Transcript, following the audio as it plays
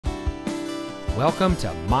Welcome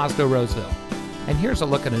to Mazda Roseville. And here's a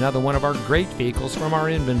look at another one of our great vehicles from our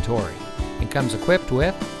inventory. It comes equipped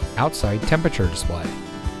with outside temperature display,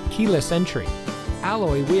 keyless entry,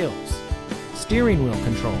 alloy wheels, steering wheel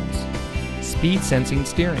controls, speed sensing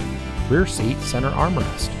steering, rear seat center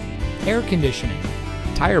armrest, air conditioning,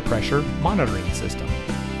 tire pressure monitoring system,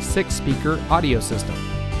 6-speaker audio system,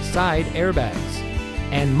 side airbags,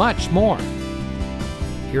 and much more.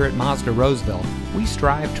 Here at Mazda Roseville, we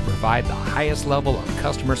strive to provide the highest level of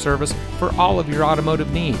customer service for all of your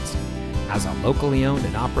automotive needs. As a locally owned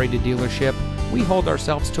and operated dealership, we hold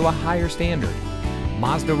ourselves to a higher standard.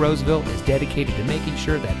 Mazda Roseville is dedicated to making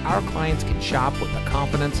sure that our clients can shop with the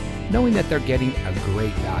confidence, knowing that they're getting a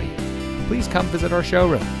great value. Please come visit our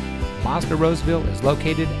showroom. Mazda Roseville is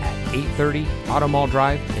located at 830 Automall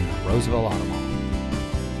Drive in the Roseville Automall.